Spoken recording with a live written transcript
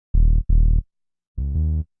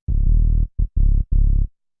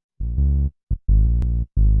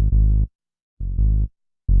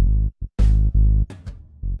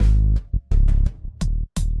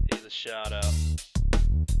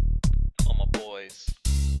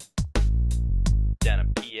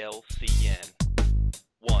PLCN.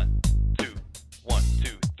 1, 2, 1,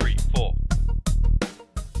 2, 3, 4.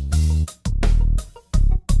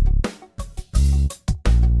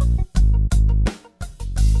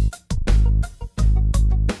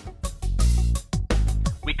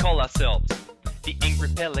 We call ourselves the Angry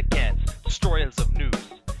Pelicans, destroyers of news.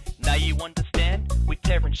 Now you understand? We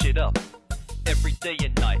tearing shit up every day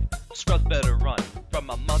and night. Scrubs better run from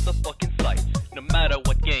our motherfucking sites. No matter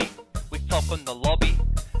what game, we top in the lobby.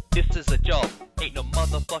 This is a job, ain't no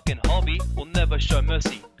motherfucking hobby. We'll never show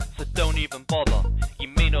mercy, so don't even bother. You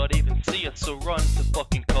may not even see us, so run to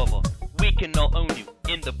fucking cover. We can all own you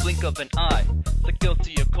in the blink of an eye. So go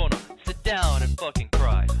to your corner, sit down and fucking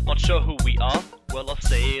cry. Not sure who we are? Well, I'll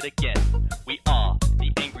say it again. We are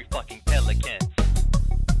the Angry fucking Pelicans.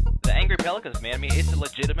 The Angry Pelicans, man, I mean, it's a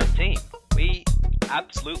legitimate team. We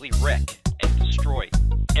absolutely wreck and destroy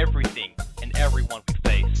everything and everyone we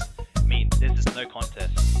face. I mean, this is no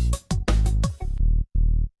contest.